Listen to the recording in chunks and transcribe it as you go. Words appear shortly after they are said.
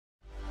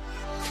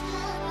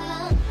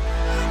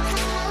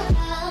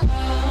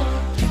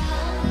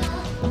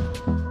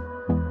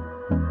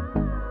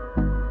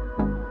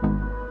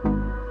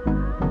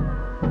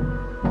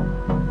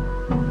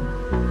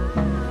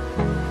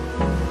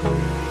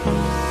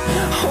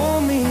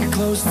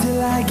close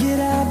till I get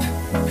up.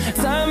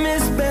 Time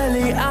is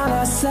barely on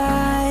our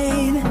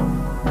side.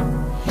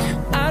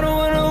 I don't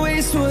wanna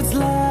waste what's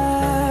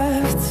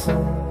left.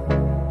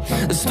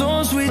 The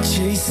storms we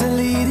chase are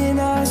leading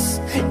us,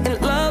 and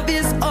love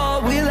is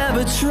all we'll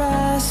ever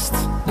trust.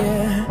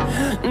 Yeah,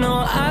 no,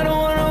 I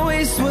don't wanna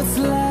waste what's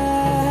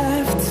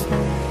left.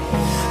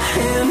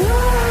 And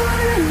on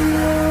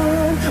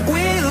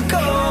we'll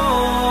go,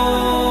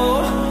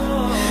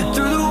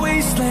 through the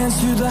wastelands,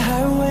 through the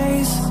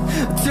highways,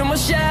 till my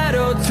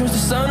shadow turns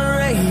to sun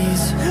rays.